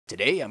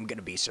Today I'm going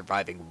to be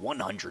surviving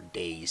 100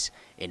 days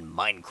in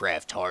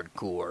Minecraft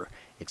Hardcore,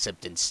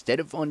 except instead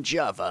of on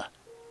Java,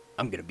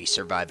 I'm going to be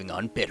surviving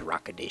on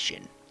Bedrock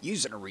Edition.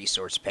 Using a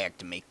resource pack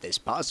to make this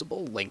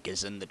possible, link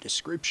is in the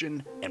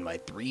description, and my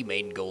three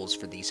main goals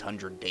for these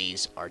 100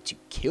 days are to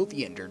kill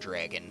the Ender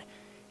Dragon,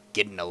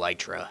 get an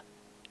Elytra,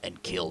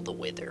 and kill the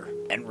Wither.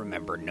 And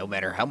remember, no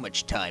matter how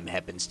much time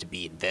happens to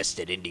be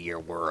invested into your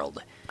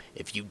world,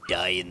 if you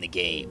die in the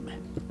game,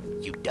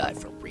 you die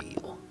for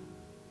real.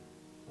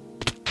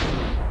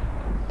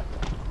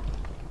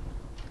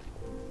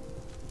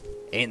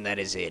 And that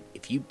is it.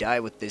 If you die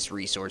with this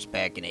resource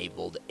pack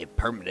enabled, it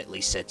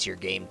permanently sets your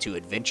game to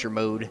adventure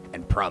mode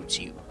and prompts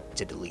you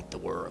to delete the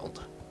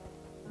world.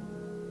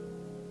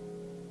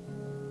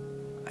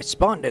 I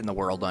spawned in the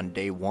world on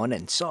day 1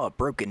 and saw a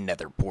broken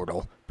nether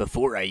portal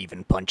before I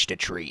even punched a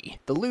tree.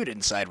 The loot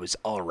inside was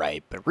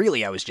alright, but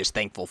really I was just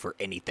thankful for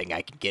anything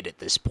I could get at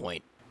this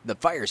point. The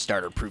fire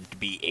starter proved to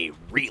be a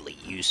really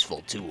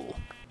useful tool.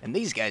 And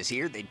these guys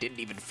here, they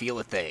didn't even feel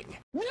a thing.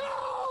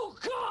 No,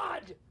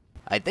 God!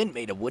 I then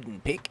made a wooden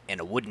pick and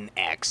a wooden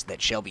axe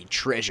that shall be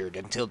treasured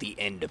until the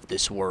end of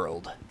this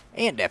world.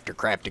 And after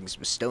crafting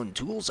some stone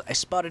tools, I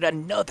spotted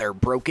another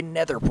broken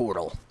nether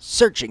portal.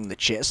 Searching the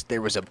chest,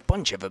 there was a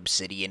bunch of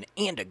obsidian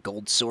and a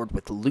gold sword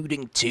with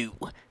looting too.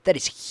 That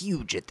is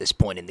huge at this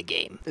point in the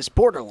game. This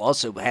portal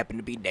also happened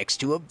to be next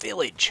to a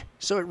village,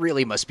 so it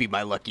really must be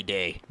my lucky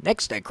day.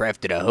 Next, I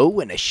crafted a hoe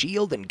and a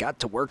shield and got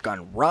to work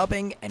on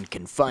robbing and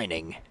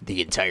confining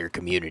the entire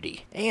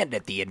community. And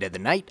at the end of the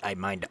night, I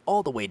mined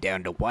all the way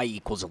down to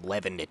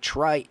y=11 to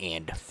try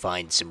and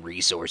find some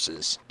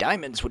resources.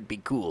 Diamonds would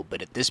be cool,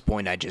 but at this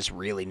point I just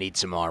really need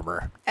some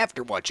armor.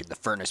 After watching the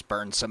furnace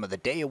burn some of the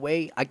day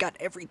away, I got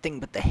everything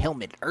but the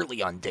helmet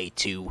early on day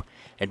 2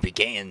 and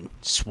began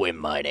swim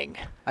mining.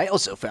 I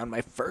also found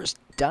my first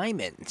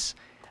diamonds.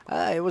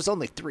 It was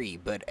only 3,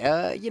 but,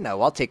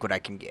 I'll take what I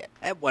can get.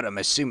 At what I'm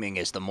assuming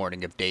is the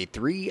morning of day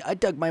 3, I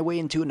dug my way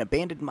into an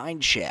abandoned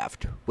mine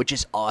shaft, which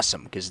is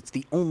awesome because it's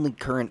the only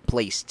current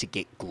place to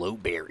get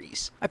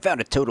glowberries. I found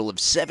a total of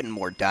 7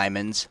 more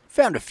diamonds,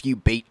 found a few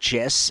bait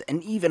chests,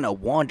 and even a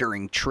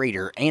wandering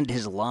trader and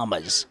his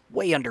llamas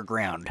way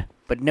underground,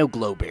 but no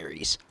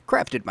glowberries.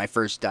 Crafted my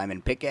first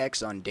diamond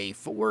pickaxe on day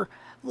 4,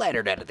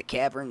 laddered out of the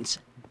caverns,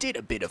 did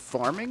a bit of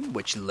farming,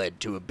 which led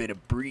to a bit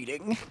of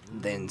breeding,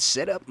 then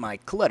set up my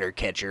clutter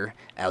catcher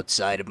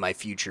outside of my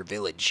future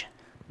village.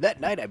 That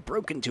night I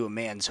broke into a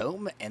man's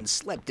home and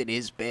slept in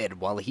his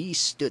bed while he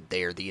stood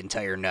there the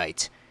entire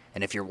night.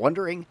 And if you're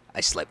wondering,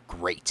 I slept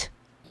great.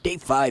 Day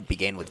 5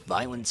 began with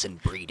violence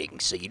and breeding,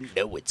 so you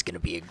know it's going to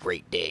be a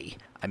great day.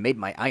 I made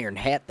my iron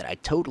hat that I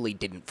totally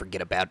didn't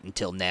forget about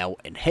until now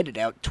and headed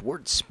out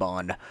towards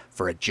spawn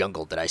for a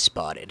jungle that I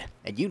spotted.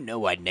 And you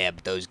know I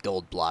nabbed those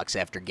gold blocks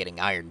after getting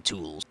iron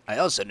tools. I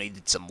also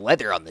needed some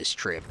leather on this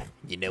trip.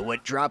 You know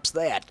what drops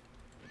that?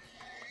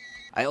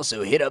 I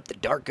also hit up the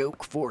dark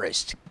oak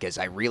forest because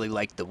I really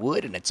like the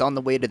wood and it's on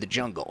the way to the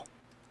jungle.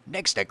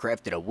 Next I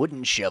crafted a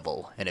wooden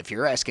shovel, and if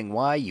you're asking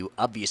why, you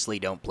obviously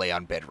don't play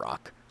on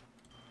Bedrock.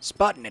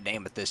 Spotting an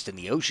amethyst in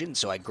the ocean,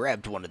 so I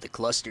grabbed one of the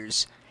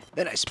clusters.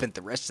 Then I spent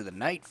the rest of the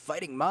night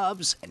fighting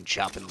mobs and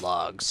chopping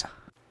logs.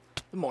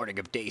 The morning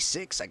of day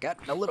 6, I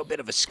got in a little bit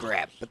of a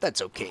scrap, but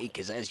that's okay,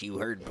 because as you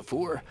heard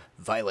before,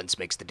 violence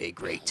makes the day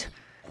great.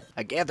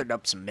 I gathered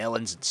up some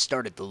melons and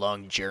started the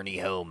long journey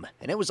home,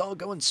 and it was all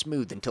going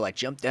smooth until I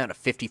jumped down a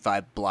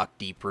 55-block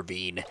deep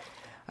ravine.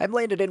 I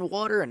landed in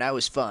water and I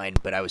was fine,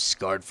 but I was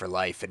scarred for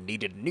life and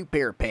needed a new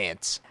pair of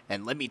pants.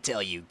 And let me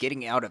tell you,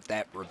 getting out of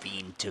that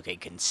ravine took a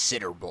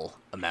considerable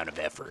amount of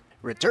effort.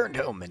 Returned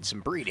home and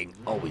some breeding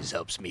always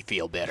helps me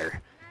feel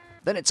better.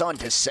 Then it's on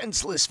to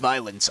senseless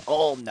violence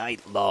all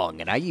night long,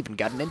 and I even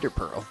got an ender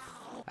pearl.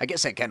 I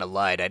guess I kinda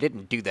lied, I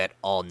didn't do that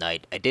all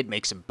night. I did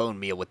make some bone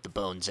meal with the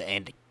bones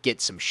and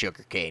get some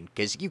sugarcane,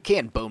 because you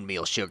can bone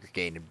meal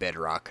sugarcane in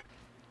Bedrock.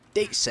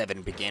 Day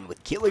 7 began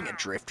with killing a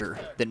drifter,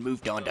 then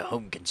moved on to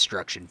home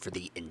construction for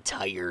the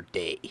entire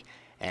day.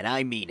 And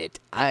I mean it,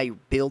 I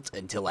built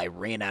until I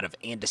ran out of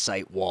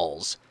andesite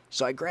walls,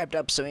 so I grabbed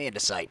up some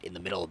andesite in the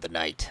middle of the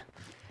night.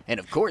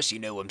 And of course you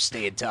know I'm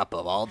staying top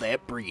of all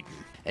that breeding.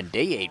 And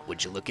day 8,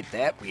 would you look at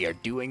that, we are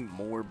doing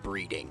more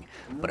breeding.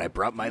 But I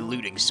brought my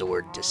looting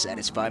sword to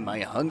satisfy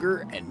my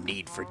hunger and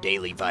need for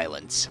daily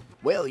violence.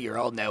 Well, you're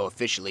all now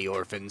officially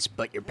orphans,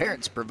 but your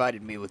parents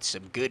provided me with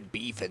some good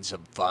beef and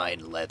some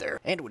fine leather.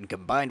 And when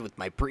combined with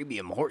my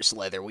premium horse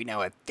leather, we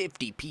now have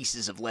 50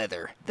 pieces of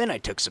leather. Then I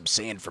took some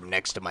sand from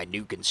next to my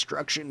new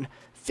construction,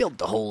 filled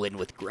the hole in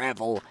with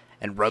gravel,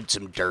 and rubbed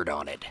some dirt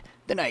on it.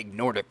 Then I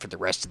ignored it for the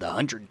rest of the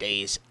 100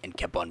 days and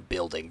kept on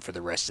building for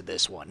the rest of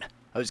this one.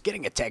 I was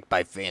getting attacked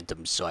by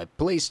phantoms, so I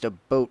placed a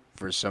boat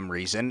for some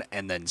reason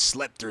and then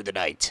slept through the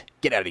night.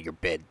 Get out of your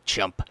bed,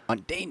 chump.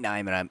 On day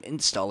 9, I'm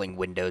installing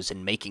windows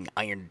and making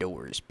iron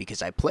doors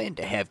because I plan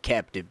to have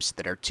captives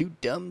that are too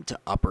dumb to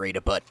operate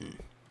a button.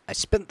 I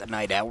spent the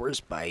night hours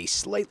by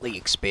slightly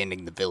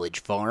expanding the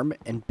village farm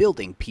and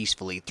building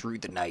peacefully through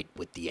the night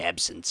with the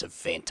absence of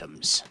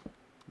phantoms.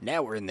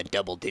 Now we're in the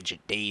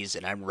double-digit days,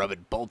 and I'm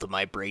rubbing both of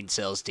my brain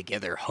cells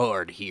together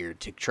hard here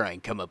to try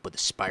and come up with a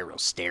spiral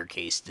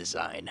staircase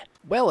design.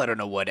 Well, I don't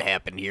know what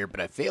happened here, but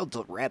I failed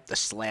to wrap the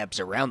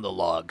slabs around the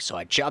log, so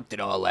I chopped it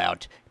all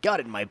out, got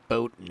in my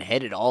boat, and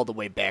headed all the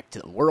way back to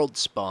the world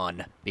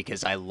spawn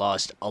because I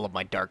lost all of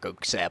my dark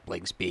oak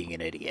saplings being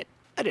an idiot.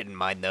 I didn't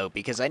mind though,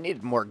 because I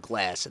needed more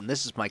glass, and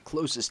this is my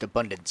closest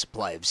abundant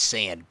supply of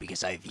sand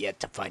because I have yet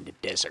to find a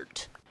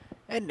desert.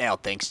 And now,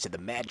 thanks to the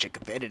magic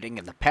of editing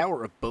and the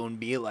power of bone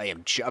meal, I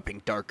am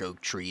chopping dark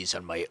oak trees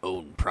on my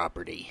own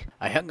property.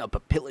 I hung up a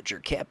pillager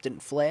captain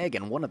flag,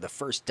 and one of the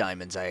first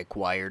diamonds I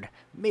acquired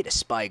made a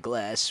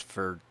spyglass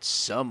for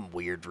some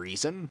weird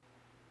reason.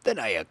 Then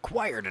I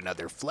acquired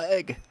another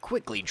flag,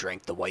 quickly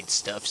drank the white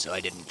stuff so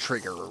I didn't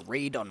trigger a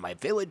raid on my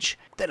village,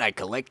 then I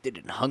collected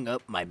and hung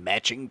up my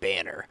matching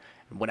banner.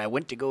 And when I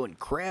went to go and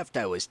craft,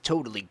 I was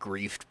totally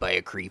griefed by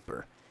a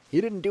creeper. He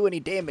didn't do any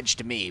damage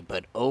to me,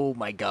 but oh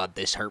my god,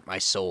 this hurt my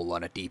soul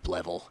on a deep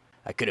level.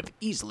 I could have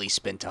easily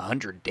spent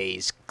 100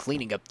 days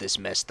cleaning up this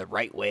mess the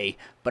right way,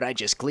 but I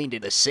just cleaned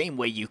it the same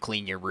way you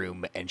clean your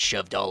room and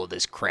shoved all of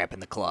this crap in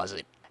the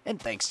closet. And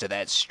thanks to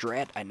that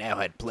strat, I now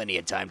had plenty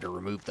of time to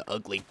remove the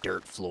ugly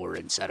dirt floor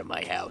inside of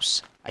my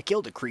house. I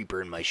killed a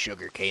creeper in my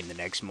sugarcane the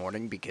next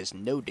morning because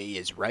no day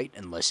is right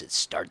unless it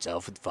starts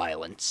off with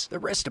violence. The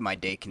rest of my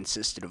day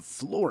consisted of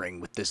flooring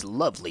with this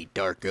lovely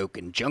dark oak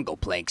and jungle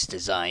planks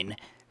design,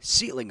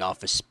 sealing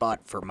off a spot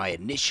for my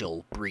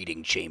initial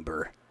breeding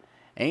chamber,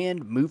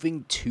 and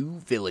moving 2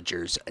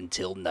 villagers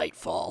until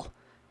nightfall.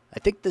 I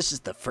think this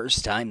is the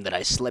first time that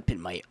I slept in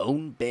my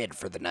own bed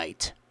for the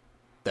night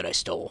that I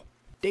stole.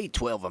 Day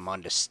 12, I'm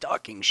on to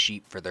stalking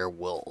sheep for their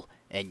wool,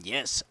 and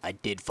yes, I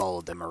did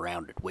follow them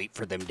around and wait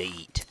for them to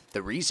eat.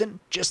 The reason?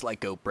 Just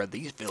like Oprah,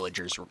 these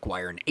villagers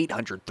require an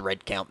 800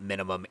 thread count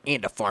minimum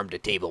and a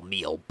farm-to-table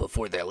meal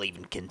before they'll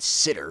even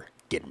consider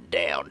getting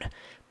down.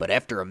 But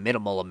after a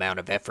minimal amount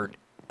of effort,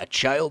 a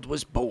child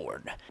was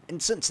born,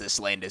 and since this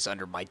land is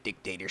under my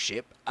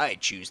dictatorship, I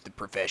choose the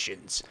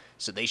professions,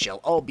 so they shall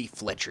all be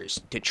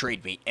Fletchers to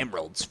trade me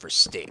emeralds for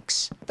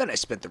sticks. Then I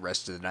spent the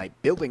rest of the night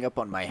building up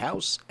on my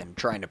house and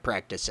trying to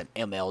practice an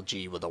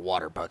MLG with a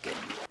water bucket.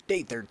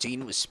 Day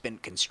 13 was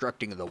spent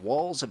constructing the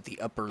walls of the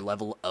upper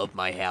level of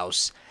my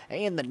house,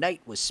 and the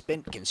night was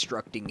spent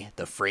constructing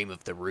the frame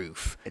of the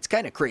roof. It's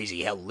kinda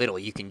crazy how little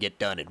you can get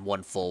done in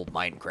one full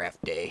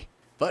Minecraft day.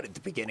 But at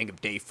the beginning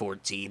of day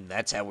 14,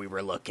 that's how we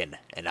were looking,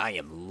 and I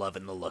am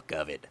loving the look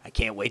of it. I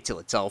can't wait till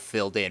it's all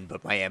filled in,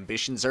 but my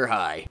ambitions are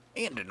high.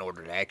 And in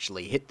order to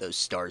actually hit those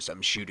stars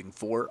I'm shooting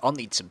for, I'll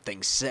need some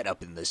things set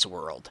up in this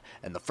world.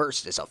 And the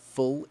first is a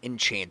full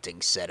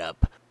enchanting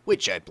setup,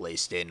 which I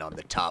placed in on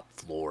the top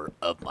floor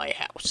of my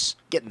house.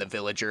 Getting the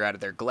villager out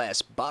of their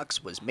glass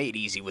box was made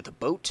easy with a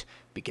boat,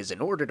 because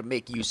in order to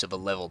make use of a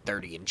level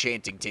 30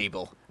 enchanting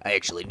table, I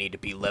actually need to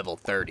be level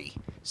 30.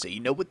 So you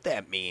know what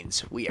that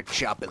means. We are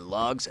chopping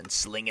logs and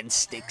slinging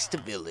sticks to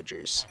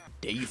villagers.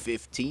 Day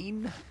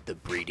 15, the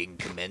breeding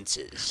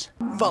commences,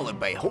 followed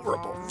by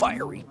horrible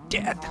fiery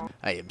death.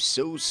 I am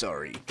so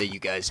sorry that you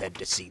guys had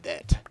to see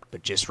that,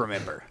 but just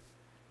remember,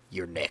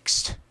 you're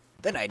next.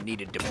 Then I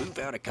needed to move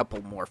out a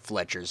couple more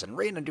Fletchers and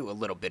ran into a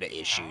little bit of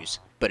issues,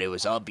 but it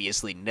was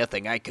obviously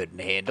nothing I couldn't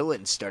handle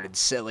and started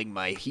selling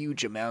my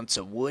huge amounts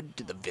of wood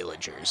to the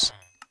villagers.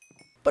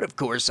 But of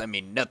course, I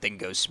mean, nothing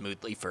goes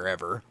smoothly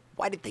forever.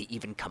 Why did they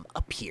even come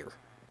up here?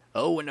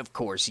 Oh, and of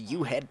course,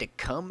 you had to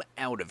come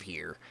out of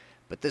here.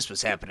 But this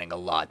was happening a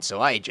lot,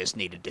 so I just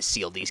needed to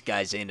seal these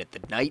guys in at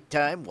the night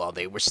time while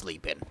they were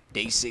sleeping.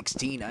 Day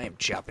 16, I am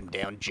chopping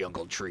down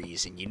jungle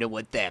trees, and you know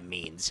what that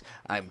means.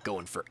 I'm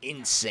going for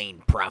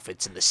insane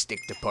profits in the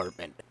stick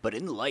department. But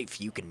in life,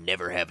 you can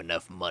never have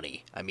enough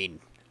money. I mean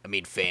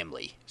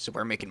family. So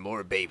we're making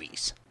more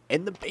babies.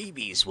 And the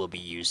babies will be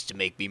used to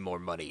make me more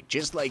money,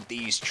 just like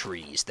these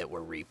trees that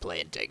we're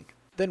replanting.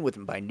 Then with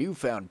my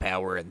newfound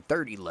power and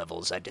 30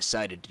 levels, I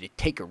decided to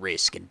take a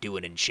risk and do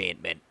an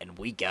enchantment, and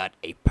we got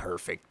a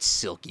perfect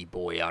silky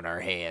boy on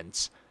our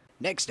hands.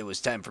 Next, it was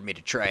time for me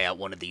to try out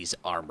one of these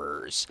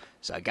armorers.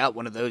 So I got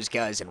one of those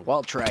guys, and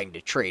while trying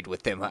to trade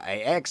with them,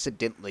 I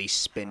accidentally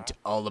spent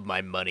all of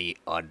my money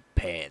on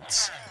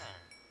pants.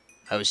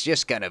 I was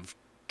just kind of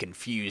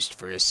confused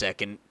for a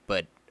second,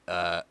 but,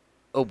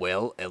 oh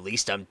well, at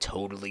least I'm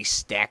totally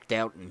stacked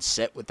out and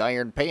set with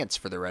iron pants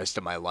for the rest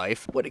of my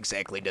life. What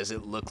exactly does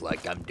it look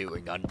like I'm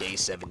doing on day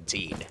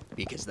 17?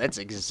 Because that's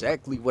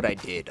exactly what I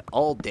did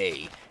all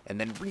day, and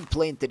then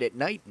replanted at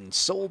night and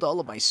sold all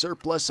of my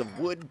surplus of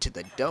wood to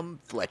the dumb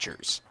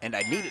Fletchers. And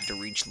I needed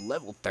to reach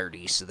level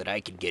 30 so that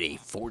I could get a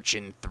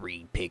Fortune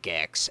 3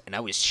 pickaxe, and I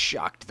was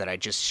shocked that I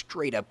just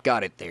straight up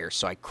got it there,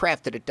 so I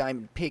crafted a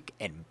diamond pick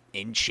and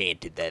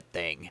enchanted that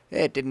thing.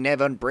 It didn't have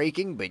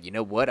unbreaking, but you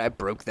know what? I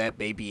broke that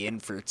baby in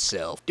for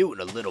itself. Doing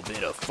a little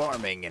bit of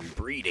farming and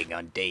breeding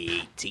on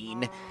day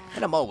 18,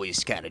 and I'm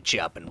always kind of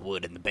chopping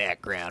wood in the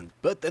background,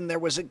 but then there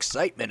was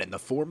excitement in the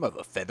form of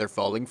a Feather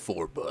Falling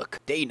 4 book.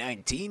 Day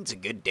 19's a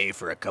good day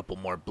for a couple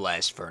more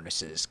blast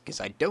furnaces, because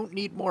I don't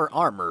need more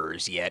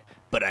armorers yet,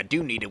 but I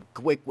do need a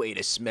quick way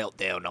to smelt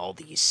down all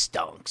these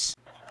stonks.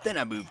 Then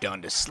I moved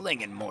on to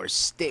slinging more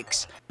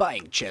sticks,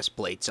 buying chest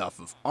plates off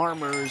of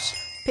armors,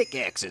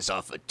 pickaxes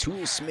off of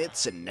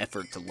toolsmiths in an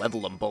effort to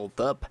level them both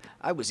up.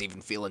 I was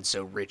even feeling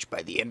so rich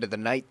by the end of the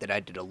night that I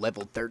did a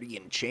level 30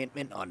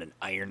 enchantment on an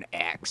iron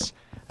axe.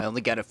 I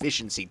only got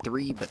efficiency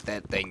 3, but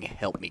that thing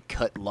helped me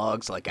cut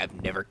logs like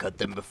I've never cut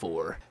them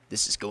before.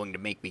 This is going to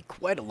make me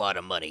quite a lot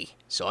of money,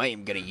 so I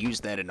am going to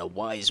use that in a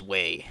wise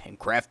way and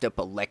craft up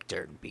a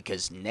lectern,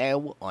 because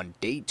now, on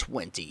day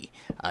 20,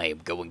 I am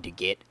going to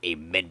get a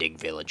mending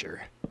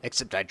villager.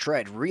 Except I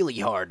tried really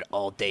hard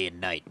all day and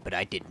night, but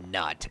I did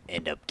not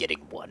end up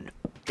getting one.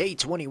 Day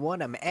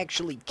 21, I'm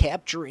actually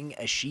capturing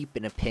a sheep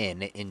in a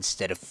pen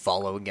instead of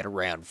following it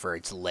around for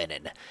its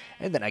linen.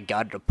 And then I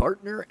got it a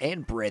partner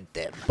and bred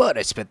them. But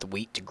I spent the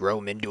week to grow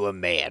him into a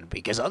man,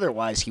 because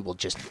otherwise he will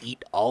just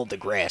eat all the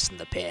grass in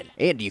the pen.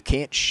 And you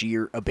can't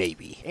shear a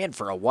baby. And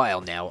for a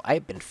while now,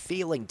 I've been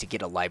failing to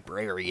get a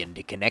librarian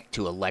to connect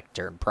to a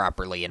lectern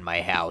properly in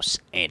my house,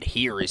 and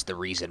here is the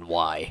reason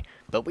why.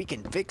 But we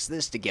can fix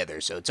this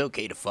together, so it's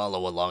okay to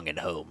follow along at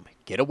home.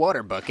 Get a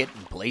water bucket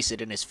and place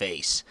it in his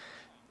face.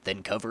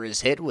 Then cover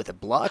his head with a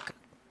block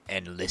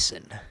and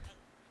listen.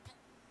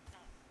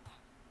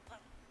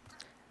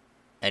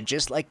 And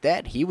just like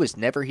that, he was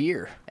never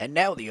here. And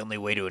now the only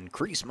way to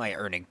increase my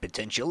earning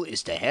potential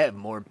is to have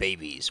more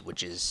babies,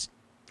 which is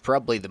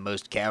probably the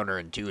most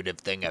counterintuitive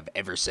thing I've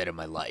ever said in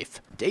my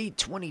life. Day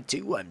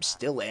 22, I'm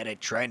still at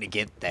it trying to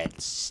get that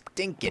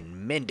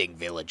stinking mending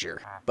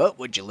villager. But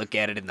would you look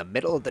at it, in the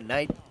middle of the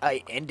night,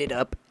 I ended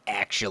up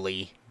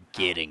actually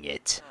getting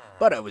it.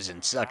 But I was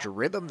in such a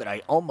rhythm that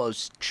I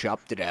almost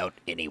chopped it out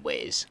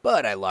anyways.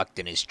 But I locked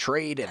in his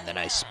trade, and then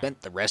I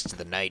spent the rest of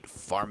the night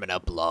farming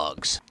up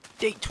logs.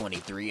 Day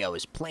 23, I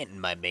was planting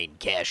my main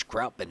cash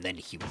crop and then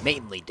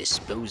humanely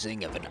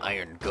disposing of an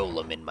iron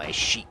golem in my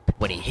sheep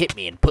when he hit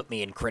me and put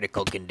me in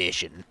critical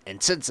condition.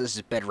 And since this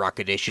is Bedrock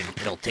Edition,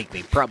 it'll take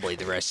me probably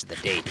the rest of the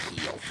day to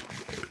heal.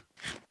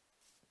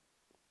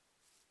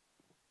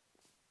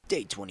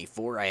 Day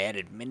 24, I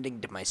added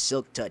mending to my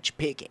silk touch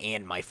pick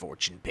and my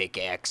fortune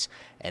pickaxe,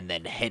 and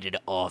then headed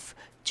off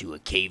to a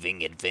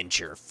caving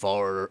adventure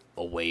far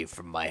away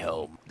from my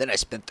home. Then I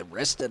spent the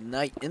rest of the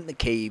night in the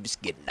caves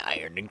getting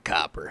iron and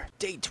copper.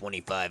 Day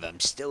 25, I'm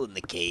still in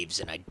the caves,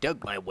 and I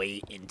dug my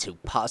way into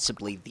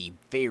possibly the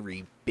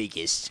very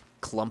biggest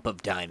clump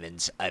of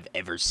diamonds I've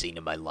ever seen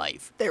in my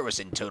life. There was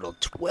in total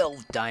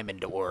 12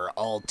 diamond ore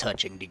all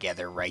touching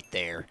together right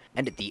there,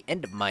 and at the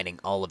end of mining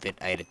all of it,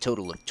 I had a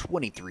total of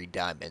 23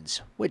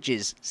 diamonds, which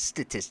is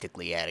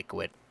statistically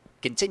adequate.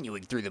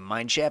 Continuing through the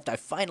mineshaft, I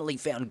finally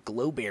found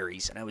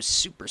glowberries, and I was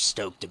super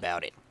stoked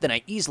about it. Then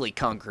I easily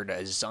conquered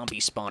a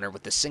zombie spawner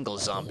with a single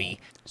zombie.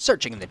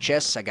 Searching in the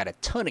chests, I got a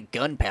ton of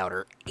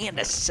gunpowder and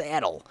a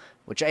saddle,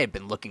 which I had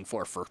been looking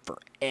for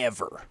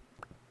forever.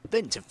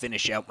 Then to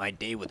finish out my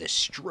day with a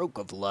stroke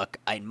of luck,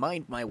 I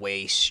mined my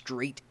way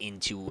straight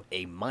into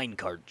a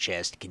minecart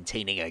chest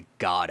containing a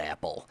god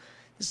apple.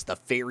 This is the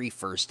very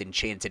first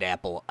enchanted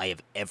apple I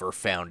have ever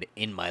found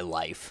in my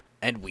life,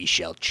 and we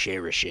shall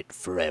cherish it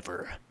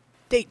forever.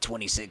 Day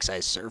 26, I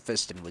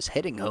surfaced and was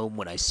heading home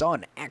when I saw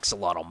an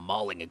axolotl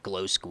mauling a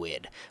glow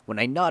squid. When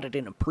I nodded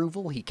in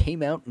approval, he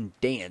came out and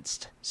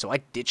danced, so I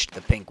ditched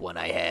the pink one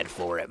I had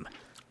for him.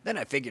 Then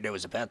I figured it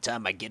was about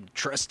time I get a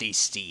trusty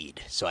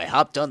steed, so I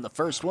hopped on the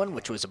first one,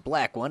 which was a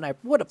black one. I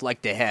would have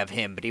liked to have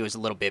him, but he was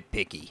a little bit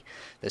picky.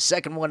 The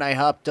second one I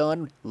hopped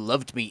on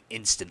loved me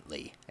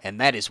instantly,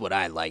 and that is what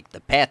I like, the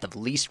path of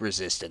least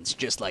resistance,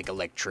 just like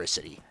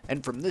electricity.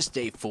 And from this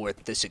day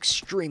forth, this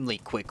extremely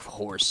quick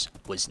horse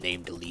was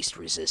named Least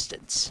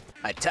Resistance.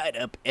 I tied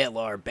up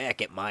LR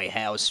back at my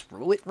house,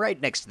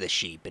 right next to the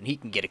sheep, and he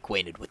can get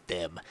acquainted with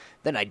them.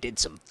 Then I did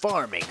some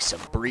farming,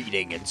 some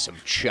breeding, and some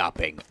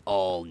chopping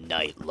all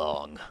night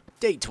long.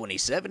 Day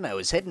 27, I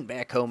was heading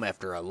back home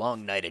after a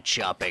long night of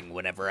chopping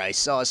whenever I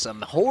saw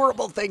some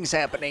horrible things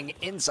happening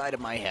inside of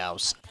my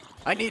house.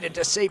 I needed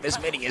to save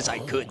as many as I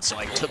could, so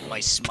I took my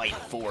Smite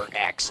 4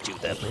 axe to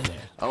them.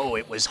 Oh,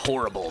 it was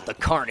horrible. The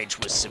carnage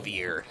was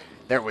severe.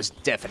 There was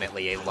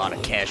definitely a lot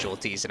of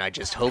casualties, and I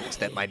just hoped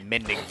that my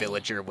mending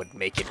villager would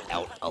make it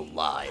out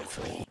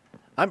alive.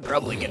 I'm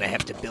probably gonna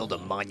have to build a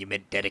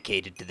monument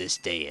dedicated to this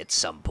day at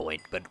some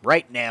point, but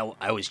right now,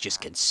 I was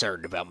just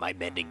concerned about my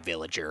mending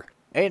villager.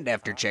 And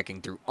after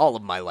checking through all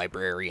of my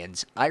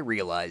librarians, I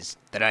realized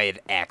that I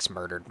had axe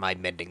murdered my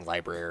mending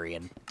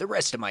librarian. The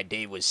rest of my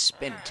day was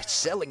spent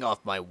selling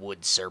off my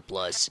wood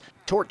surplus,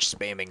 torch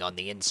spamming on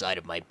the inside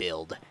of my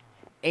build,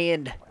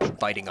 and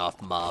fighting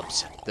off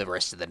mobs the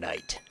rest of the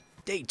night.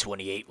 Day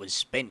 28 was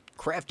spent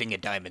crafting a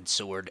diamond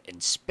sword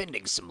and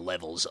spending some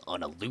levels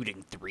on a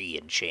looting 3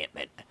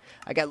 enchantment.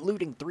 I got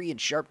looting 3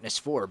 and sharpness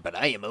 4, but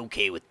I am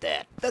okay with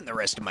that. Then the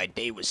rest of my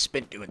day was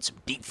spent doing some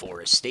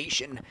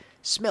deforestation,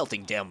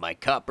 smelting down my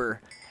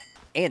copper,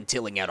 and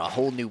tilling out a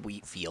whole new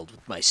wheat field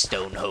with my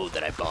stone hoe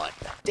that I bought.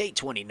 Day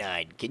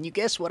 29, can you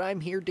guess what I'm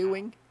here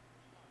doing?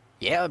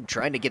 Yeah, I'm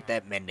trying to get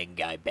that mending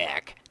guy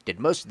back. Did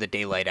most of the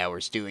daylight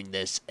hours doing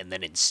this, and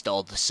then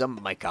installed some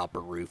of my copper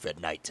roof at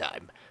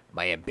nighttime.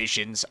 My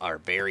ambitions are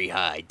very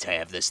high to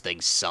have this thing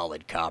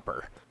solid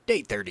copper.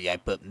 Day 30, I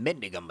put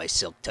mending on my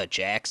Silk Touch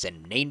axe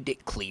and named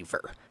it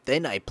Cleaver.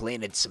 Then I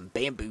planted some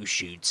bamboo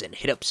shoots and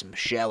hit up some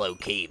shallow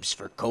caves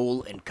for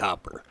coal and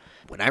copper.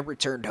 When I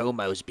returned home,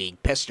 I was being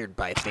pestered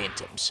by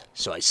phantoms,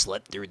 so I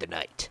slept through the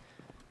night.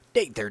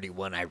 Day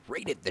 31, I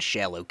raided the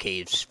shallow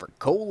caves for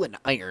coal and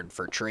iron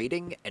for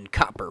trading and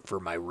copper for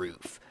my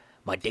roof.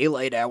 My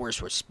daylight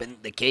hours were spent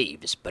in the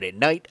caves, but at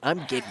night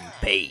I'm getting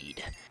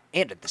paid.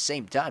 And at the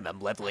same time,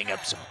 I'm leveling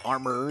up some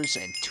armorers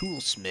and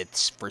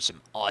toolsmiths for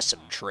some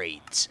awesome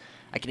trades.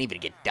 I can even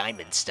get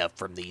diamond stuff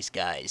from these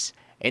guys.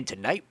 And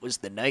tonight was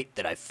the night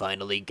that I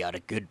finally got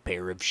a good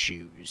pair of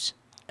shoes.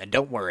 And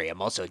don't worry,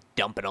 I'm also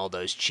dumping all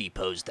those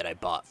cheapos that I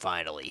bought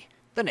finally.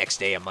 The next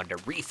day I'm under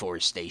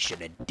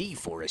reforestation and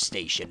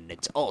deforestation, and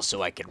it's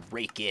also I can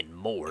rake in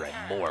more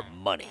and more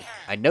money.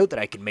 I know that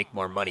I can make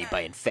more money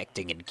by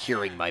infecting and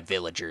curing my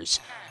villagers,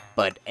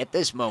 but at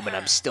this moment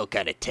I'm still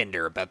kinda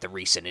tender about the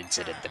recent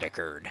incident that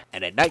occurred.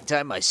 And at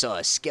nighttime I saw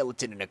a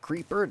skeleton and a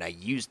creeper, and I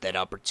used that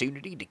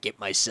opportunity to get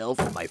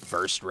myself my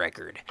first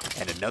record,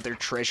 and another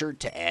treasure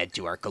to add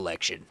to our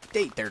collection.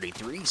 Day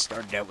 33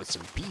 started out with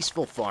some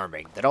peaceful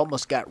farming that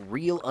almost got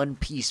real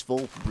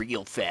unpeaceful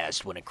real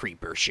fast when a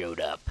creeper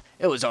showed up.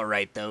 It was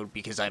alright though,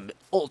 because I'm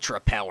ultra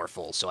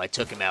powerful, so I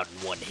took him out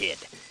in one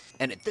hit.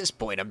 And at this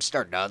point I'm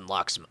starting to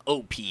unlock some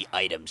OP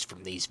items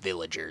from these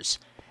villagers.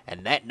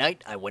 And that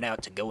night, I went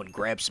out to go and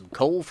grab some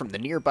coal from the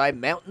nearby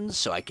mountains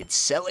so I could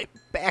sell it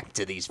back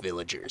to these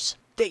villagers.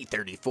 Day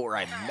 34,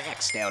 I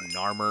maxed out an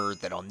armor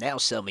that'll now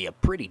sell me a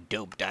pretty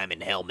dope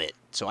diamond helmet.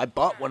 So I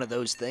bought one of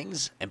those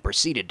things and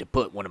proceeded to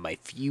put one of my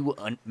few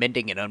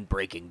mending and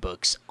unbreaking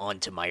books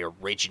onto my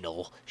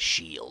original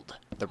shield.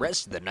 The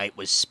rest of the night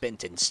was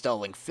spent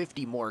installing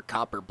 50 more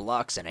copper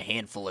blocks and a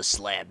handful of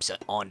slabs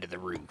onto the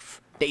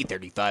roof. Day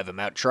 35, I'm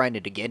out trying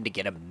it again to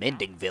get a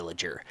mending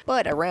villager.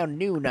 But around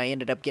noon, I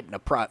ended up getting a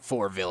Prot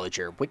 4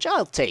 villager, which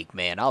I'll take,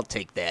 man. I'll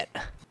take that.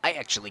 I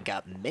actually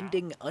got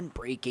mending,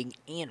 unbreaking,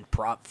 and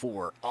Prot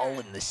 4 all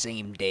in the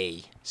same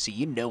day. So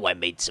you know I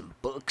made some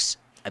books.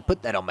 I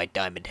put that on my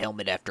diamond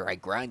helmet after I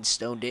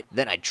grindstoned it.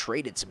 Then I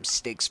traded some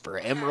sticks for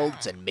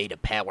emeralds and made a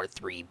Power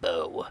 3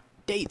 bow.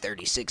 Day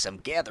 36, I'm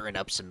gathering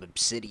up some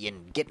obsidian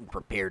and getting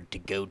prepared to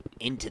go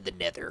into the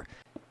nether.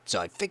 So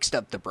I fixed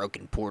up the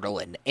broken portal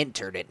and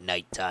entered at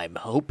nighttime,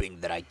 hoping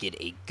that I'd get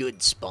a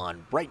good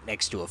spawn right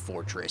next to a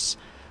fortress.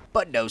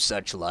 But no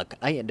such luck.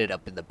 I ended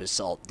up in the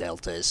basalt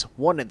deltas,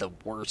 one of the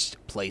worst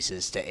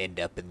places to end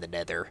up in the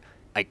nether.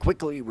 I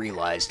quickly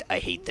realized I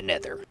hate the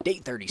nether. Day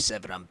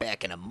 37, I'm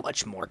back in a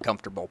much more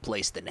comfortable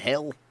place than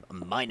hell.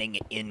 I'm mining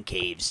in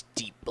caves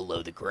deep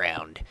below the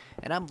ground.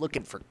 And I'm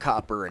looking for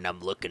copper and I'm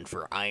looking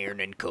for iron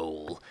and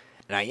coal.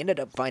 And I ended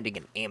up finding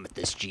an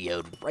amethyst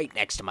geode right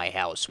next to my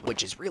house,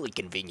 which is really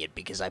convenient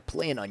because I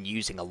plan on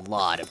using a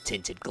lot of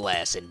tinted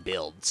glass in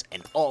builds,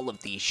 and all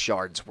of these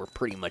shards were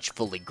pretty much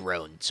fully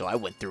grown, so I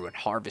went through and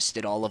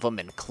harvested all of them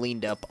and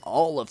cleaned up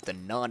all of the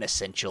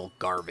non-essential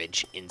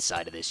garbage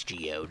inside of this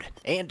geode.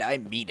 And I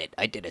mean it,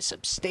 I did a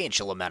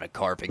substantial amount of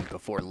carving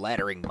before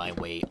laddering my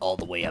way all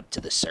the way up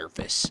to the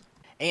surface.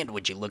 And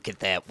would you look at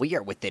that, we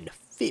are within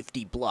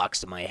 50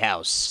 blocks of my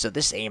house, so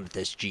this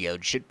amethyst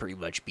geode should pretty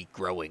much be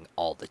growing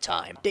all the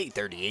time. Day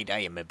 38, I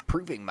am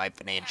improving my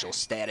financial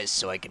status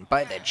so I can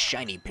buy that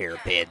shiny pair of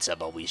pants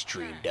I've always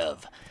dreamed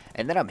of.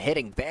 And then I'm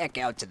heading back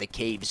out to the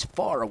caves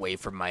far away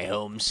from my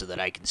home so that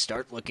I can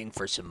start looking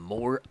for some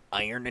more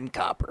iron and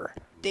copper.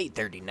 Day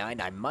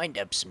 39, I mined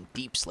up some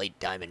deep slate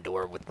diamond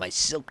ore with my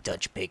Silk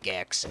Touch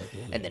pickaxe,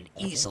 and then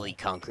easily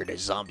conquered a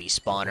zombie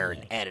spawner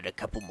and added a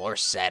couple more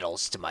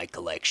saddles to my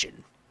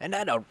collection. And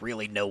I don't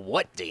really know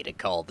what day to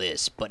call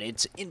this, but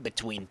it's in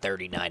between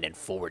 39 and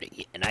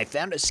 40, and I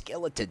found a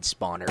skeleton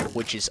spawner,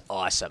 which is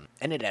awesome,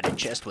 and it had a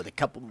chest with a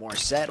couple more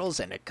saddles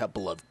and a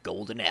couple of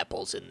golden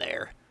apples in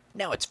there.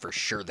 Now it's for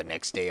sure the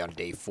next day on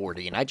day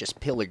 40, and I just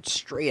pillared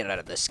straight out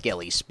of the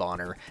skelly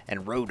spawner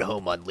and rode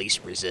home on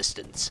least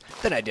resistance.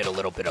 Then I did a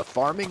little bit of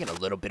farming and a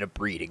little bit of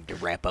breeding to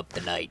wrap up the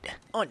night.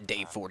 On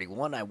day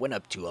 41, I went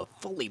up to a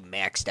fully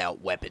maxed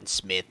out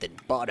weaponsmith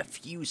and bought a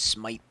few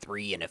Smite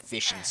 3 and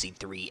Efficiency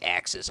 3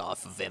 axes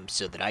off of him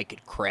so that I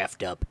could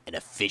craft up an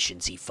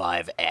Efficiency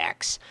 5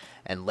 axe.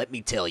 And let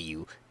me tell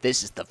you,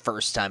 this is the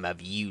first time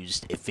I've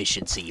used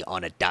efficiency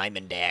on a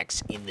diamond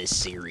axe in this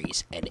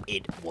series, and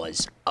it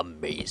was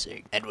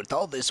amazing. And with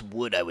all this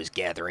wood I was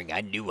gathering,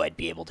 I knew I'd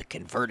be able to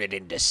convert it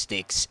into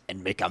sticks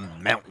and make a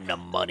mountain of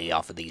money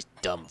off of these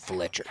dumb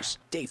fletchers.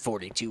 Day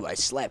 42, I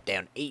slapped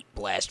down 8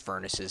 blast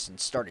furnaces and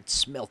started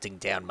smelting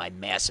down my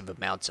massive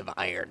amounts of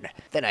iron.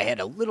 Then I had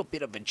a little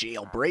bit of a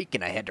jailbreak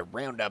and I had to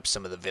round up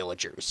some of the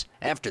villagers.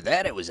 After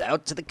that, it was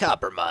out to the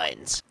copper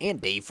mines.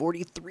 And day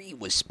 43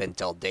 was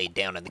spent all day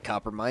down in the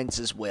copper mines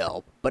as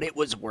well, but it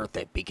was worth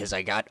it because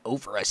I got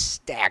over a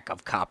stack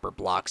of copper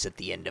blocks at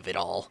the end of it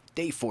all.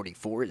 Day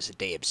 44 is a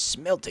day of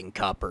smelting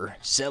copper,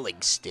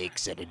 selling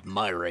sticks, and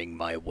admiring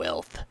my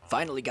wealth.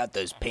 Finally got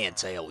those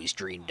pants I always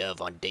dreamed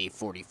of on day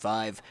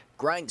 45,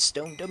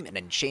 grindstoned them, and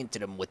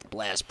enchanted them with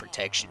blast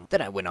protection.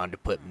 Then I went on to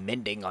put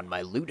mending on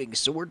my looting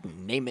sword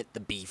and name it the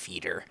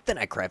Beefeater. Then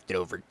I crafted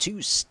over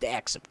 2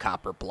 stacks of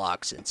copper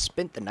blocks and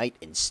spent the night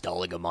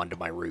installing them onto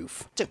my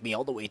roof. It took me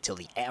all the way till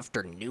the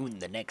afternoon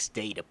the next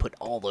day to put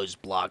all those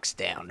blocks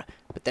down,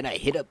 but then I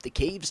hit up the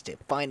caves to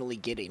finally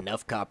get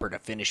enough copper to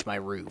finish my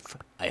roof.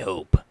 I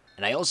hope.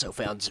 And I also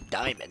found some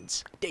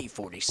diamonds. Day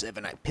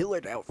 47, I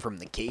pillared out from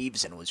the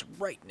caves and was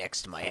right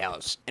next to my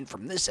house. And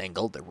from this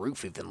angle, the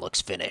roof even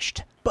looks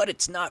finished. But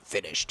it's not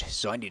finished,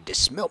 so I need to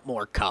smelt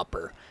more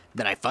copper.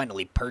 Then I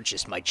finally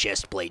purchased my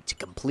chestplate to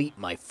complete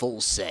my full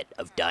set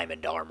of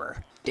diamond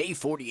armor. Day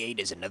 48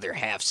 is another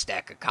half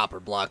stack of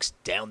copper blocks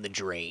down the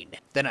drain.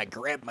 Then I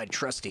grabbed my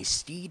trusty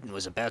steed and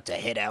was about to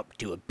head out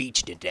to a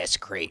beach to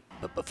desecrate.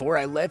 But before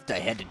I left, I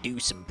had to do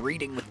some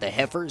breeding with the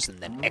heifers and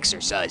then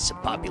exercise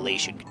some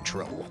population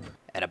control.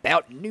 At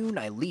about noon,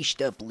 I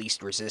leashed up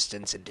least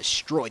resistance and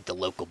destroyed the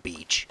local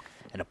beach.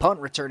 And upon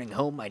returning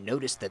home, I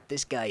noticed that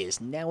this guy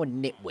is now a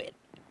nitwit.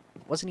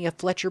 Wasn't he a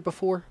Fletcher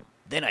before?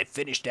 Then I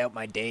finished out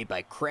my day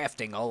by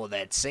crafting all of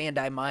that sand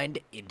I mined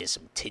into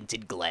some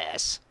tinted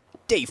glass.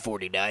 Day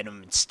 49,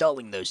 I'm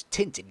installing those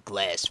tinted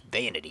glass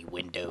vanity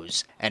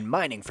windows, and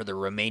mining for the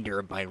remainder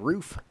of my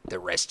roof the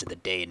rest of the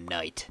day and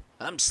night.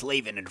 I'm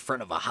slaving in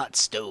front of a hot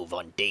stove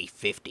on day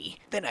 50.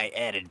 Then I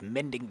added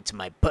mending to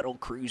my puddle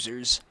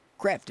cruisers,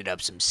 crafted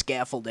up some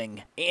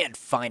scaffolding, and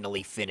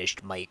finally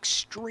finished my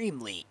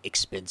extremely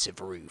expensive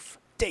roof.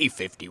 Day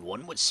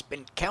 51 was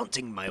spent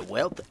counting my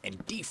wealth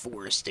and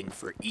deforesting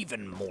for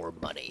even more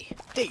money.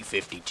 Day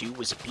 52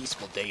 was a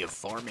peaceful day of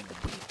farming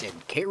wheat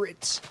and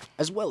carrots,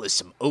 as well as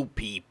some OP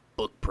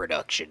book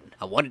production.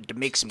 I wanted to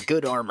make some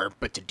good armor,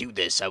 but to do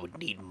this I would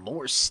need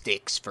more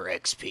sticks for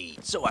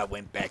XP, so I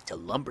went back to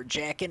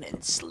lumberjacking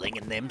and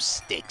slinging them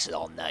sticks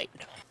all night.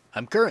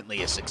 I'm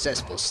currently a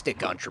successful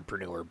stick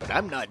entrepreneur, but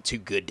I'm not too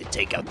good to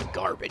take out the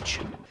garbage.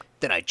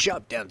 Then I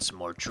chopped down some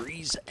more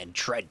trees and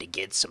tried to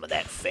get some of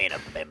that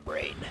phantom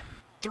membrane.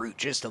 Through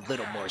just a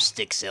little more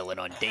stick selling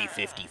on day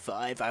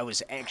 55, I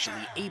was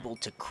actually able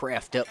to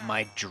craft up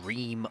my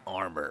dream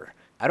armor.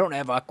 I don't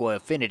have aqua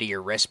affinity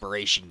or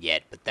respiration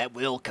yet, but that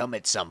will come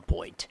at some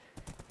point.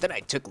 Then I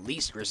took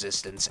least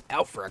resistance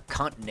out for a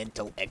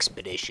continental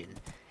expedition.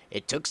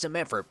 It took some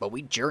effort, but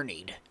we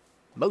journeyed,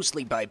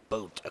 mostly by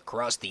boat,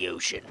 across the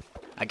ocean.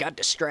 I got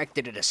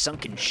distracted at a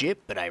sunken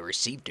ship, but I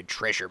received a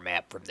treasure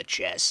map from the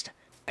chest.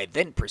 I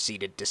then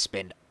proceeded to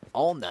spend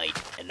all night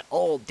and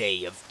all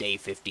day of day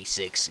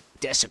 56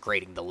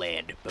 desecrating the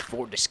land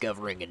before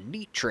discovering a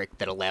neat trick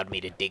that allowed me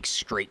to dig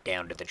straight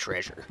down to the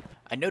treasure.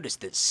 I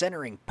noticed that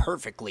centering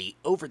perfectly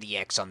over the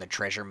X on the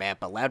treasure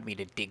map allowed me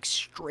to dig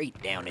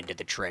straight down into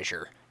the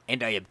treasure,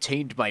 and I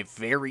obtained my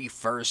very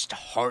first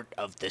Heart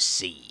of the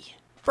Sea.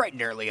 Bright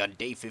and early on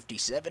day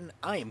 57,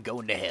 I am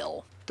going to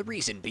hell. The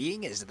reason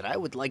being is that I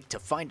would like to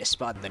find a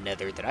spot in the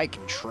nether that I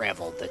can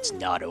travel that's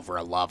not over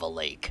a lava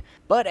lake.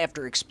 But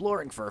after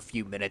exploring for a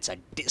few minutes, I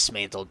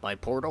dismantled my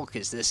portal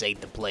because this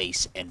ain't the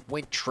place, and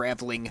went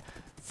traveling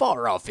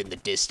far off in the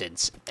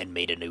distance and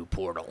made a new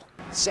portal.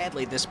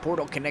 Sadly, this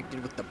portal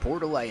connected with the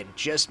portal I had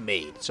just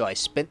made, so I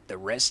spent the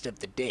rest of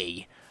the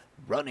day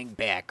running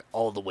back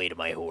all the way to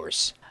my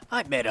horse.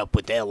 I met up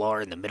with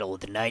LR in the middle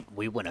of the night.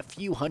 We went a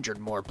few hundred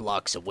more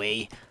blocks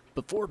away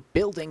before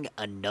building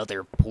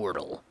another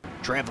portal.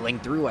 Traveling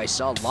through, I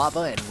saw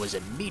lava and was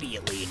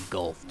immediately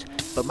engulfed,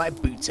 but my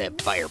boots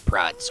have fire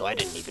prot, so I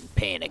didn't even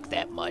panic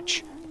that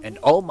much. And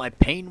all my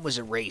pain was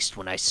erased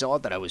when I saw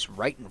that I was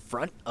right in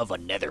front of a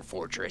nether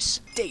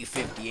fortress. Day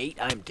 58,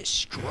 I'm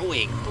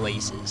destroying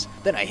places.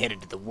 Then I headed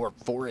to the warp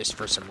forest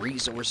for some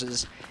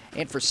resources,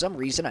 and for some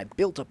reason I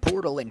built a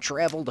portal and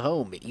traveled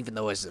home, even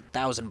though I was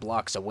 1,000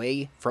 blocks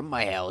away from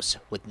my house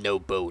with no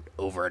boat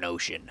over an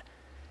ocean.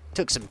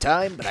 Took some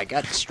time, but I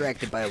got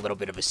distracted by a little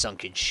bit of a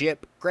sunken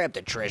ship, grabbed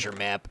a treasure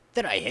map,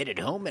 then I headed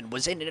home and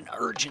was in an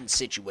urgent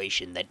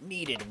situation that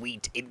needed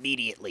wheat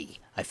immediately.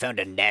 I found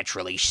a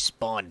naturally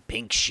spawned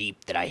pink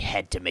sheep that I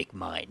had to make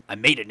mine. I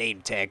made a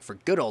name tag for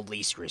good old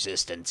least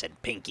resistance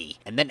and Pinky,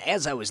 and then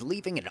as I was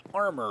leaving, an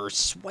armorer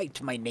swiped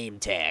my name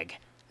tag.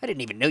 I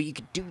didn't even know you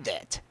could do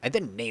that. I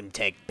then name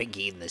tagged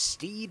Pinky in the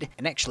steed,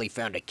 and actually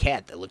found a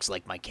cat that looks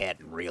like my cat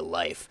in real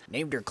life.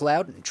 Named her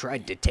Cloud and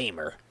tried to tame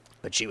her,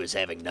 but she was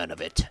having none of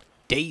it.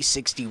 Day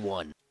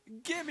 61.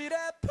 Give me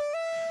that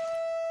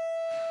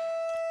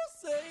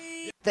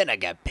pussy. Then I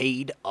got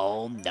paid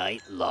all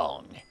night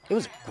long. It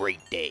was a great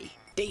day.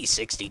 Day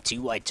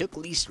 62, I took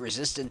least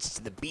resistance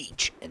to the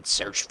beach and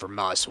searched for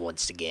moss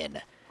once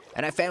again.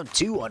 And I found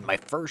 2 on my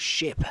first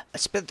ship. I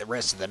spent the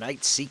rest of the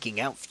night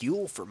seeking out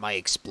fuel for my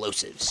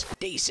explosives.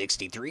 Day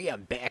 63,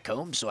 I'm back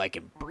home so I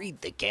can breed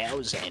the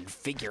cows and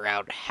figure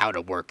out how to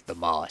work the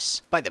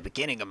moss. By the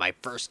beginning of my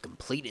first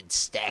completed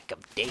stack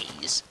of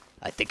days,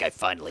 I think I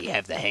finally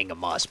have the hang of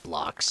moss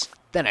blocks.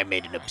 Then I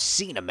made an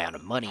obscene amount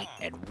of money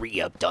and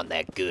re-upped on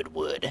that good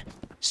wood.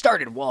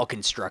 Started wall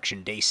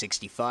construction day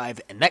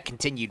 65, and that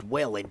continued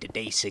well into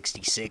day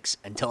 66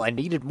 until I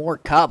needed more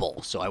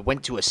cobble, so I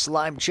went to a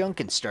slime chunk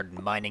and started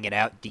mining it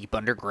out deep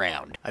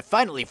underground. I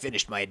finally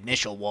finished my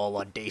initial wall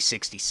on day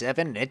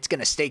 67, and it's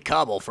gonna stay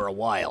cobble for a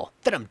while.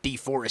 Then I'm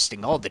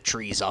deforesting all the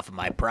trees off of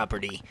my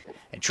property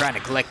and trying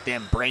to collect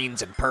them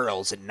brains and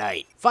pearls at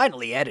night.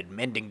 Finally added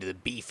mending to the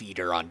beef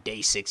eater on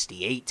day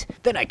 68,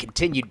 then I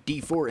continued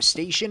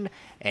deforestation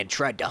and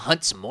tried to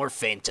hunt some more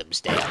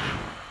phantoms down.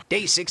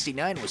 Day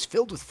 69 was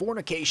filled with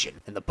fornication,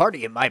 and the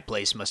party at my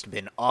place must have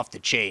been off the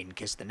chain,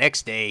 because the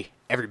next day,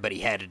 everybody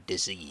had a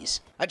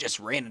disease. I just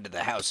ran into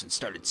the house and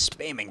started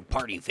spamming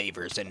party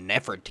favors in an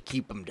effort to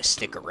keep them to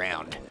stick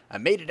around. I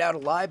made it out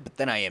alive, but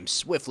then I am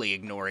swiftly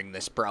ignoring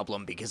this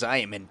problem because I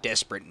am in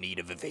desperate need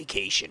of a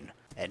vacation.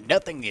 And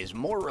nothing is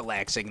more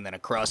relaxing than a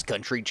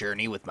cross-country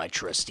journey with my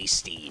trusty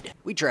steed.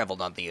 We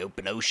traveled on the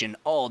open ocean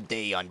all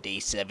day on day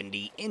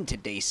 70 into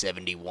day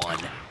 71.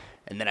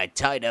 And then I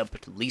tied up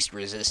least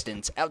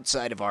resistance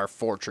outside of our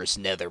fortress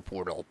nether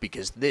portal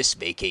because this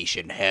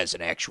vacation has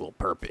an actual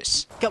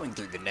purpose. Coming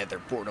through the nether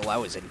portal, I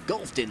was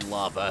engulfed in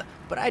lava,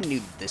 but I knew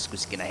that this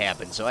was gonna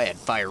happen, so I had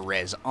fire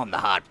res on the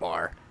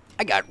hotbar.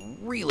 I got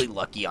really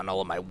lucky on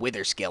all of my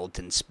wither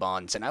skeleton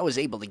spawns, and I was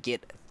able to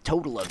get a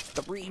total of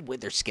 3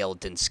 wither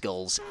skeleton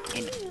skulls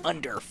in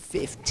under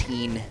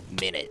 15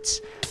 minutes,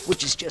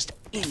 which is just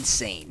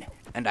insane,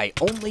 and I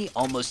only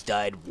almost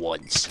died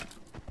once.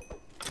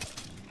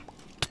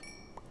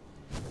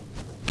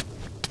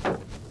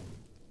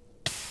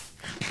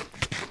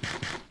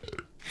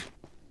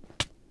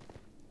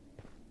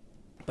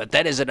 But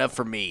that is enough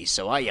for me,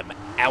 so I am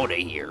out of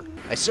here.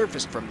 I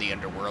surfaced from the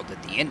underworld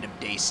at the end of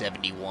day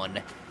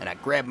 71, and I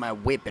grabbed my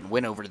whip and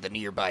went over to the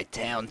nearby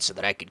town so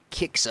that I could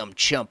kick some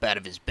chump out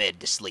of his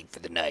bed to sleep for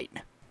the night.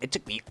 It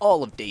took me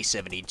all of day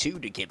 72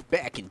 to get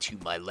back into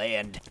my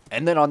land,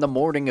 and then on the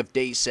morning of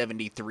day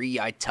 73,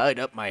 I tied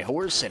up my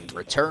horse and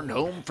returned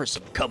home for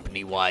some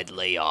company-wide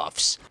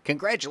layoffs.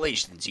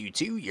 Congratulations, you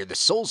two, you're the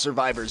sole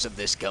survivors of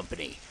this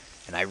company,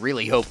 and I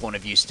really hope one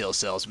of you still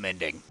sells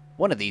mending.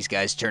 One of these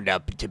guys turned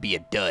out to be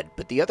a dud,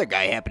 but the other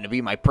guy happened to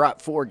be my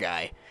Prop 4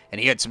 guy, and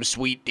he had some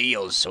sweet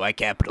deals, so I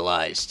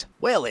capitalized.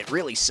 Well, it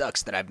really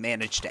sucks that I've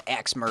managed to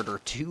axe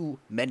murder 2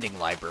 mending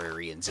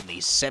librarians in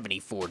these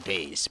 74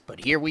 days,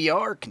 but here we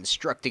are,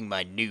 constructing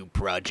my new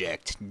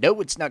project.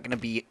 No, it's not going to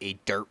be a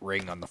dirt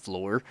ring on the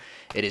floor.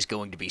 It is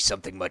going to be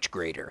something much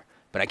greater.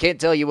 But I can't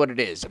tell you what it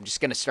is. I'm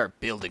just going to start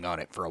building on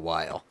it for a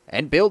while.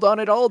 And build on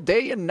it all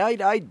day and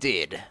night I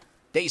did.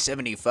 Day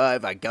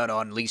 75, I got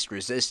on least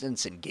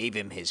resistance and gave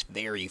him his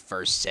very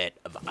first set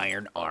of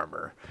iron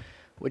armor,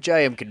 which I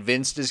am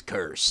convinced is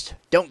cursed.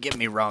 Don't get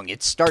me wrong,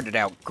 it started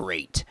out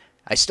great.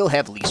 I still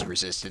have least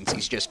resistance,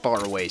 he's just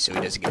far away so he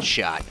doesn't get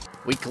shot.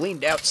 We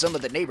cleaned out some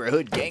of the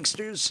neighborhood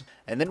gangsters,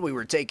 and then we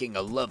were taking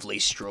a lovely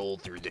stroll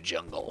through the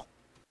jungle.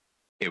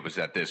 It was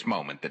at this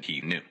moment that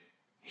he knew.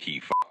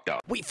 He fucked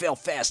up. We fell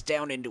fast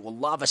down into a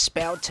lava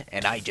spout,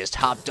 and I just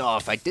hopped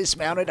off. I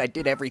dismounted, I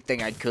did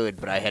everything I could,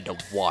 but I had to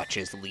watch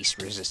as the least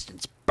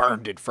resistance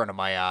burned in front of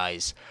my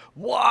eyes.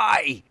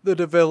 Why? The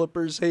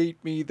developers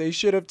hate me. They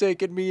should have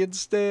taken me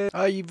instead.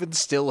 I even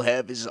still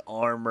have his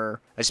armor.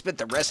 I spent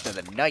the rest of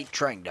the night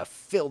trying to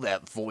fill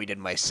that void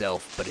in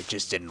myself, but it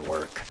just didn't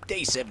work.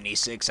 Day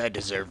 76, I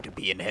deserve to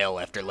be in hell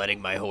after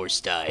letting my horse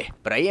die.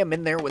 But I am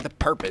in there with a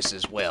purpose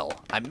as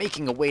well. I'm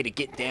making a way to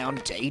get down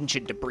to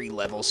ancient debris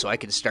level so I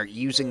can start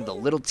using the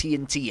little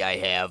TNT I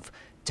have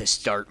to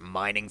start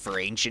mining for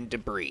ancient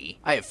debris.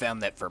 I have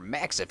found that for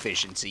max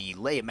efficiency, you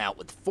lay them out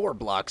with 4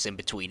 blocks in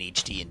between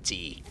each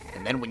TNT,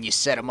 and then when you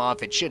set them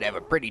off, it should have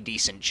a pretty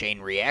decent chain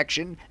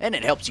reaction, and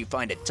it helps you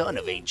find a ton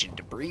of ancient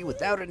debris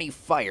without any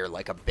fire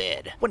like a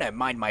bed. When I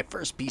mined my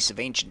first piece of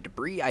ancient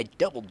debris, I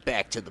doubled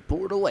back to the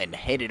portal and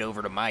headed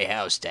over to my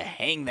house to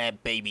hang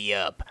that baby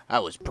up. I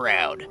was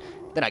proud.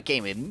 Then I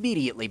came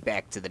immediately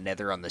back to the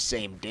nether on the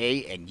same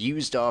day and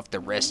used off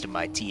the rest of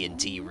my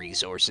TNT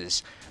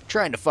resources,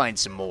 trying to find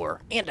some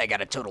more. And I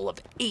got a total of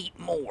 8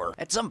 more.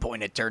 At some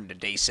point it turned to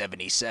day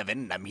 77,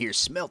 and I'm here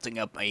smelting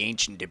up my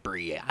ancient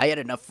debris. I had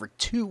enough for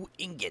 2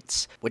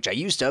 ingots, which I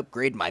used to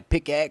upgrade my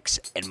pickaxe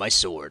and my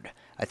sword.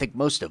 I think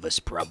most of us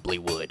probably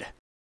would.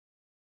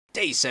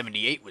 Day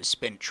 78 was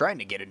spent trying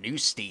to get a new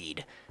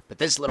steed. But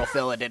this little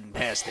fella didn't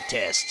pass the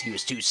test. He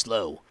was too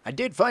slow. I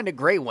did find a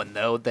gray one,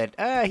 though,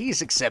 that,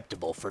 he's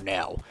acceptable for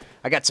now.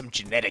 I got some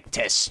genetic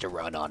tests to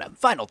run on him.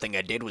 Final thing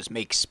I did was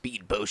make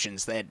speed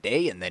potions that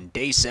day, and then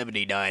day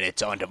 79,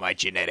 it's on to my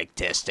genetic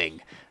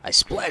testing. I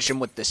splash him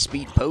with the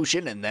speed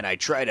potion, and then I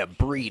try to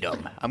breed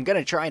him. I'm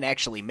gonna try and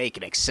actually make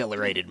an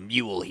accelerated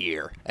mule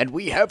here. And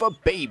we have a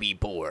baby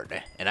born,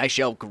 and I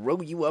shall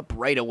grow you up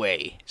right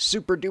away.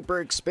 Super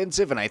duper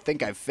expensive, and I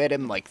think I've fed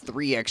him like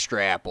 3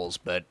 extra apples,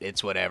 but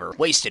it's whatever.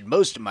 Wasted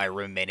most of my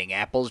remaining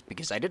apples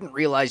because I didn't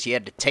realize you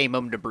had to tame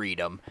them to breed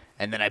them,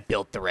 and then I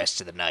built the rest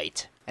of the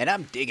night. And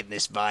I'm digging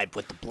this vibe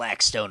with the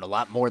Blackstone a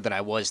lot more than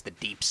I was the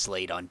Deep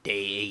Slate on day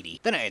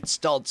 80. Then I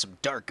installed some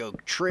dark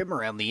oak trim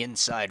around the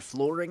inside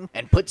flooring,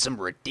 and put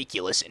some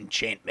ridiculous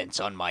enchantments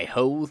on my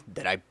hoe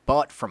that I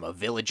bought from a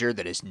villager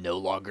that is no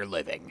longer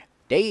living.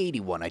 Day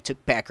 81, I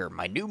took Packer,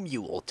 my new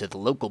mule, to the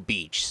local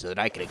beach so that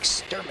I could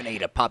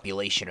exterminate a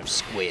population of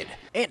squid.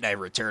 And I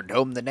returned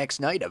home the next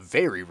night a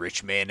very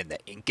rich man in the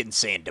ink and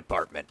sand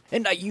department.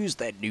 And I used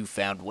that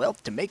newfound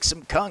wealth to make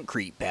some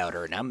concrete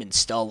powder, and I'm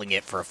installing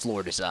it for a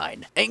floor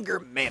design.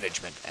 Anger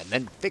management, and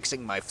then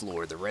fixing my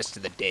floor the rest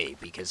of the day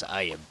because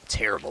I am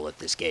terrible at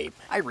this game.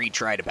 I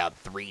retried about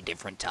 3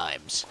 different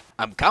times.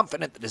 I'm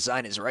confident the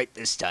design is right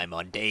this time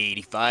on day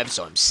 85,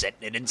 so I'm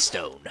setting it in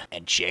stone.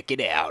 And check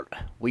it out.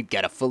 We've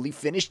got a fully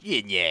finished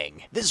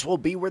yin-yang. This will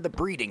be where the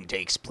breeding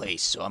takes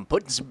place, so I'm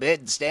putting some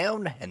beds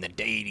down, and then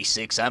day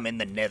 86 I'm in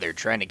the nether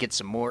trying to get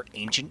some more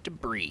ancient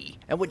debris.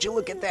 And would you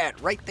look at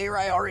that, right there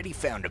I already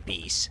found a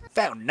piece.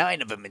 Found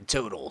 9 of them in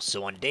total,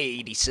 so on day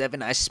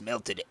 87 I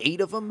smelted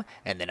 8 of them,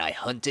 and then I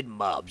hunted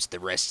mobs the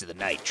rest of the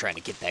night trying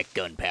to get that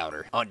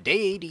gunpowder. On day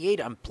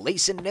 88 I'm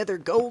placing nether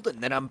gold,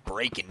 and then I'm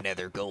breaking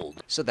nether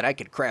gold, so that I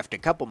could craft a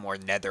couple more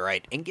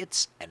netherite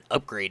ingots and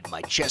upgrade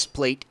my chest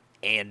plate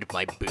and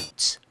my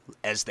boots,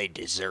 as they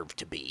deserve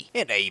to be.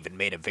 And I even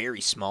made a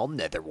very small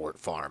netherwort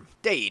farm.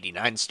 Day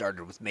 89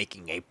 started with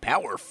making a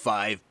power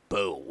 5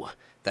 bow.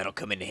 That'll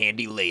come in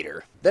handy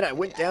later. Then I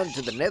went down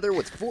to the nether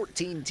with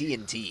 14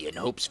 TNT in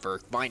hopes for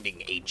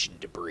finding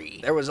ancient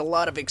debris. There was a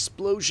lot of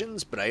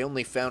explosions, but I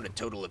only found a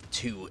total of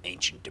 2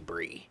 ancient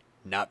debris.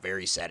 Not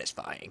very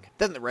satisfying.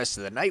 Then the rest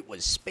of the night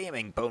was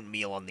spamming bone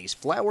meal on these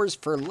flowers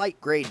for light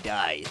gray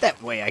dye.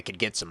 That way I could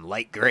get some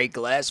light gray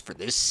glass for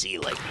this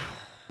ceiling.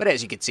 But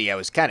as you can see, I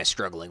was kind of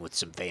struggling with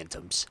some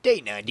phantoms.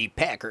 Day 90,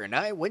 Packer and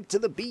I went to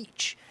the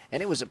beach.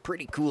 And it was a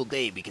pretty cool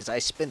day because I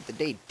spent the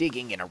day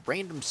digging in a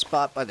random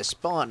spot by the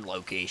spawn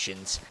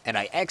locations, and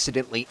I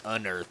accidentally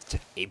unearthed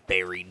a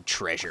buried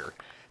treasure.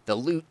 The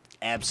loot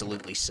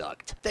absolutely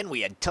sucked. Then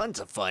we had tons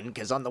of fun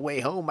because on the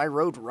way home I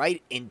rode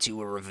right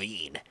into a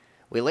ravine.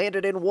 We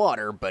landed in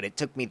water, but it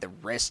took me the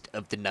rest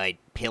of the night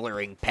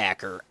pillaring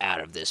Packer out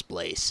of this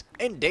place.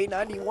 And day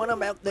 91,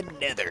 I'm out in the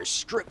nether,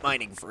 strip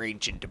mining for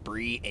ancient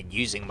debris and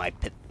using my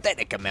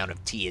pathetic amount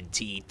of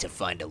TNT to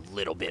find a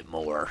little bit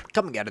more.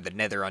 Coming out of the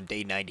nether on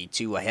day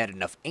 92, I had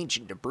enough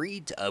ancient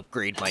debris to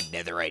upgrade my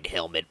netherite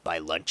helmet by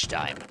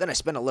lunchtime. Then I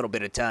spent a little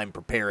bit of time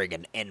preparing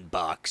an end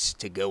box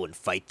to go and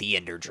fight the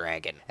ender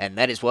dragon. And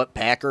that is what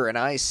Packer and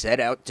I set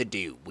out to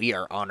do. We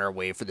are on our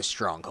way for the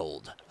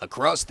stronghold,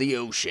 across the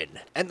ocean.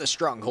 And the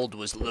stronghold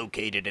was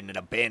located in an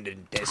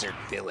abandoned desert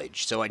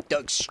village, so I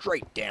dug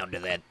straight down to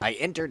that. I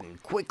entered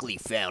and quickly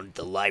found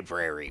the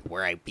library,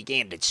 where I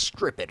began to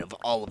strip it of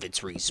all of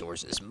its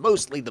resources,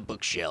 mostly the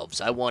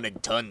bookshelves. I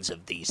wanted tons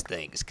of these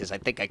things, because I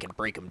think I can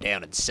break them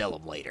down and sell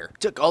them later.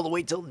 Took all the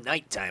way till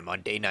nighttime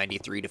on day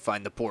 93 to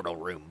find the portal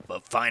room,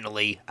 but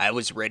finally, I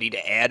was ready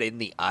to add in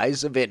the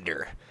Eyes of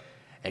Ender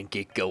and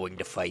get going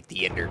to fight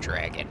the ender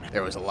dragon.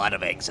 There was a lot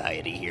of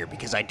anxiety here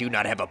because I do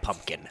not have a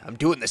pumpkin. I'm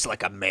doing this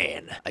like a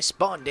man. I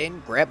spawned in,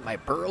 grabbed my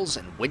pearls,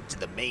 and went to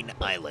the main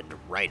island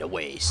right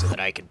away so that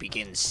I could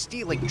begin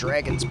stealing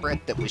dragon's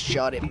breath that was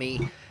shot at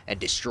me and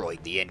destroying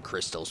the end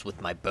crystals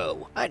with my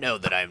bow. I know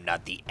that I'm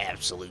not the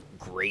absolute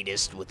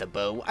greatest with a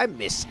bow. I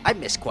miss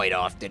quite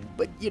often,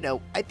 but you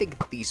know, I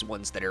think these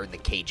ones that are in the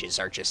cages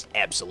are just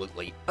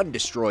absolutely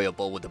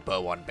undestroyable with a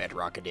bow on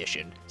Bedrock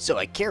Edition. So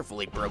I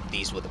carefully broke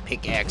these with a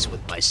pickaxe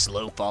with my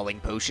slow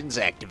falling potions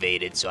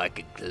activated so I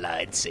could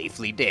glide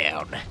safely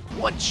down.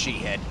 Once she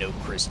had no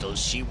crystals,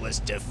 she was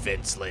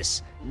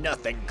defenseless.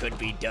 Nothing could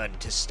be done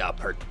to stop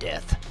her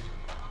death.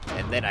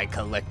 And then I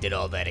collected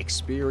all that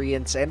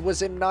experience and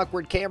was in an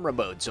awkward camera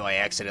mode, so I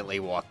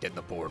accidentally walked in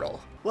the portal.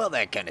 Well,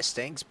 that kinda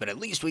stinks, but at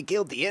least we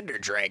killed the ender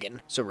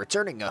dragon. So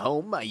returning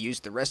home, I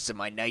used the rest of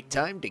my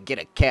nighttime to get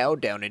a cow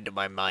down into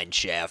my mine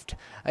shaft.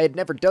 I had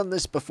never done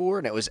this before,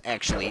 and it was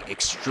actually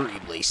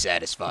extremely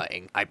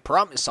satisfying. I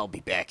promise I'll be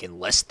back in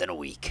less than a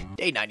week.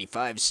 Day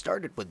 95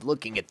 started with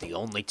looking at the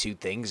only 2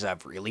 things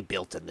I've really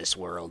built in this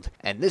world,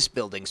 and this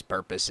building's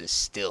purpose is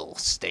still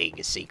staying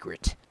a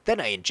secret.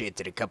 Then I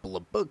enchanted a couple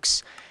of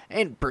books,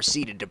 and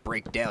proceeded to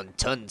break down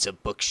tons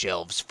of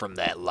bookshelves from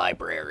that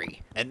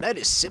library. And that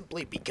is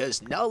simply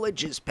because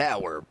knowledge is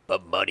power,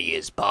 but money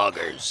is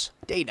poggers.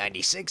 Day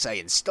 96, I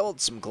installed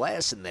some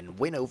glass and then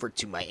went over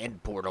to my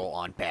end portal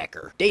on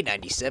Packer. Day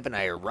 97,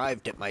 I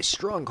arrived at my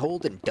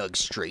stronghold and dug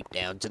straight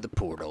down to the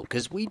portal,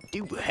 because we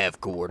do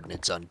have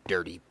coordinates on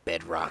dirty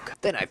bedrock.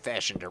 Then I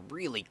fashioned a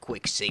really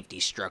quick safety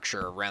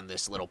structure around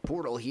this little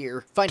portal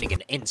here. Finding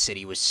an end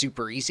city was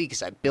super easy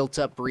because I built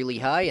up really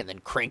high and then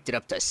cranked it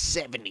up to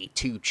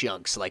 72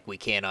 chunks like we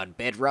can on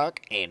bedrock,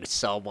 and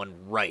saw one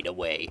right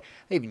away.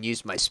 I even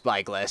used my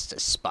spyglass to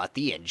spot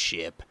the end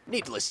ship.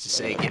 Needless to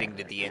say, getting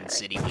to the end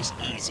city was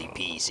easy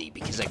peasy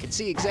because I could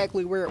see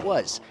exactly where it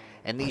was,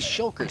 and these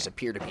shulkers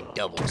appear to be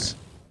doubles.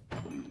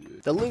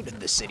 The loot in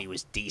the city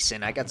was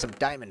decent. I got some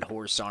diamond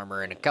horse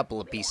armor and a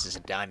couple of pieces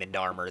of diamond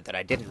armor that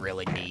I didn't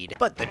really need.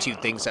 But the two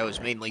things I was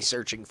mainly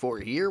searching for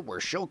here were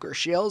shulker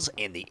shells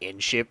and the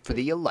end ship for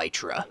the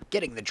Elytra.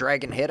 Getting the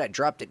dragon head, I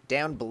dropped it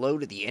down below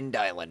to the end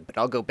island, but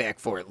I'll go back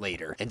for it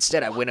later.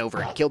 Instead, I went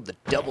over and killed the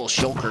double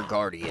shulker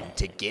guardian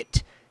to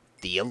get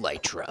the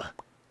Elytra.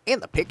 And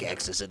the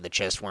pickaxes in the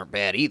chest weren't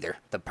bad either.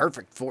 The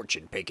perfect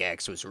fortune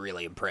pickaxe was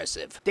really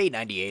impressive. Day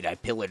 98, I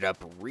pillared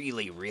up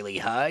really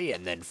high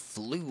and then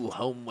flew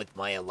home with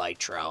my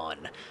Elytra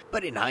on.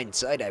 But in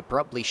hindsight, I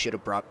probably should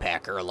have brought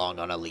Packer along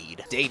on a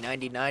lead. Day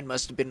 99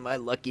 must have been my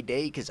lucky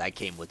day because I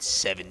came with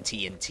 7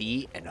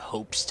 TNT and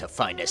hopes to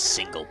find a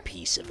single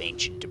piece of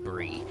ancient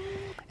debris.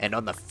 And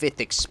on the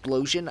 5th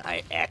explosion,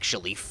 I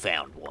actually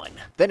found one.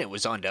 Then it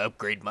was on to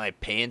upgrade my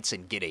pants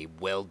and get a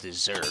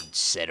well-deserved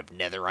set of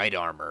netherite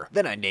armor.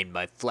 Then I named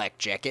my flak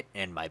jacket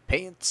and my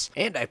pants,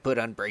 and I put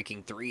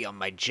Unbreaking 3 on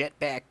my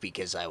jetpack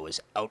because I was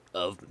out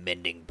of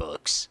mending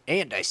books.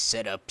 And I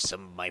set up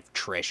some of my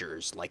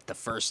treasures, like the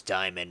first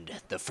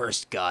diamond, the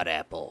first god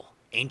apple,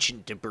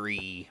 ancient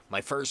debris,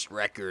 my first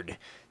record,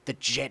 the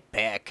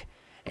jetpack,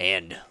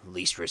 and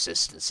Least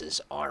Resistance's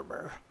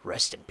armor.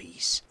 Rest in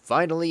peace.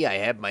 Finally, I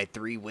have my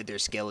 3 wither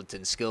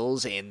skeleton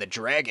skulls and the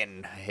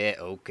dragon head.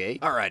 Okay.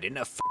 Alright,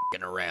 enough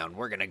f***ing around.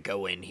 We're gonna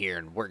go in here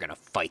and we're gonna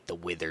fight the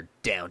wither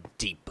down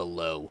deep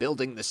below.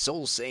 Building the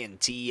soul sand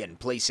tea and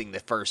placing the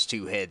first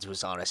 2 heads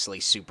was honestly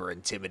super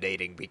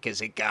intimidating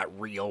because it got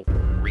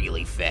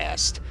really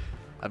fast.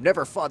 I've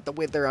never fought the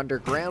Wither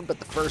underground, but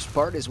the first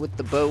part is with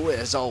the bow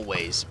as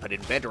always. But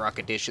in Bedrock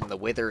Edition, the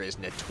Wither is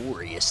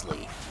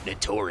notoriously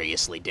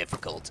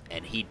difficult,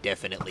 and he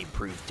definitely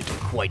proved to be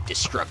quite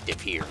destructive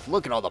here.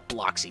 Look at all the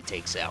blocks he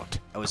takes out.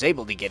 I was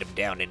able to get him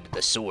down into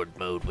the sword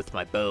mode with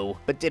my bow,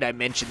 but did I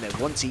mention that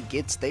once he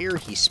gets there,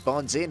 he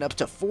spawns in up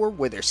to 4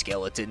 Wither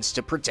skeletons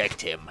to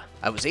protect him.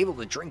 I was able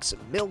to drink some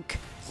milk,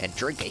 and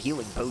drink a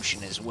healing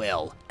potion as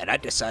well, and I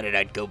decided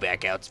I'd go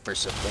back out for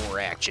some more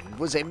action. It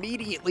was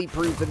immediately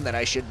proven that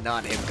I should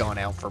not have gone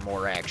out for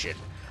more action.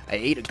 I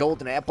ate a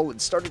golden apple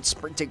and started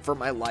sprinting for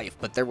my life,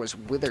 but there was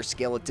wither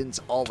skeletons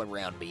all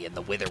around me, and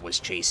the wither was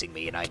chasing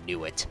me, and I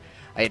knew it.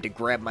 I had to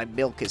grab my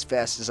milk as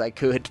fast as I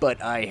could,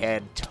 but I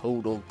had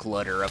total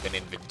clutter of an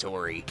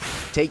inventory.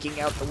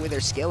 Taking out the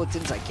wither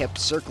skeletons, I kept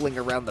circling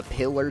around the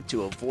pillar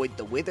to avoid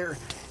the wither,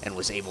 and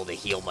was able to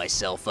heal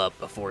myself up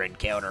before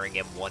encountering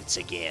him once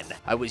again.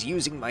 I was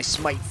using my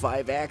Smite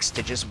 5 axe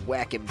to just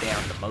whack him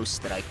down the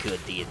most that I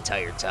could the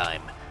entire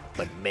time.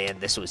 But man,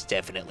 this was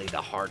definitely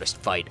the hardest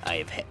fight I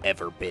have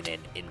ever been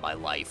in my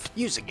life.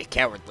 Using a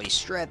cowardly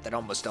strat that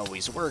almost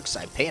always works,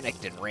 I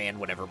panicked and ran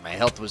whenever my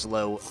health was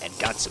low, and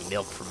got some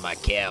milk from my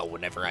cow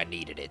whenever I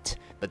needed it.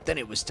 But then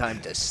it was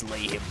time to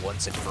slay him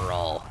once and for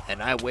all,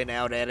 and I went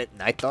out at it,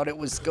 and I thought it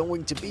was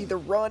going to be the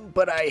run,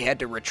 but I had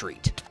to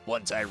retreat.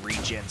 Once I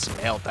regen some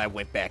health, I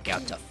went back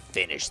out to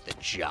finish the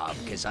job,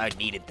 because I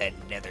needed that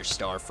nether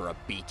star for a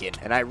beacon,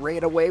 and I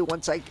ran away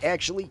once I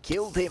actually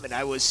killed him, and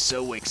I was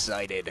so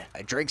excited.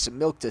 I drank some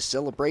milk to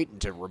celebrate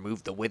and to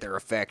remove the wither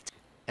effect,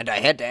 and I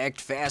had to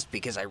act fast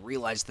because I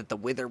realized that the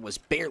wither was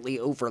barely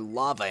over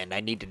lava and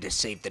I needed to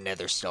save the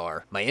nether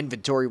star. My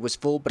inventory was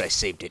full, but I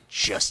saved it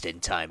just in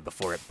time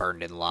before it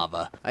burned in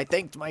lava. I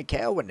thanked my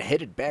cow and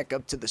headed back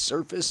up to the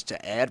surface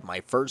to add my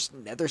first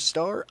nether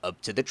star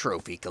up to the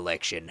trophy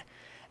collection.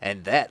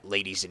 And that,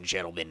 ladies and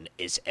gentlemen,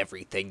 is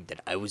everything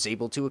that I was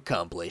able to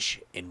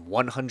accomplish in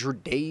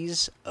 100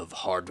 days of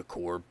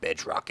Hardcore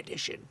Bedrock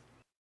Edition.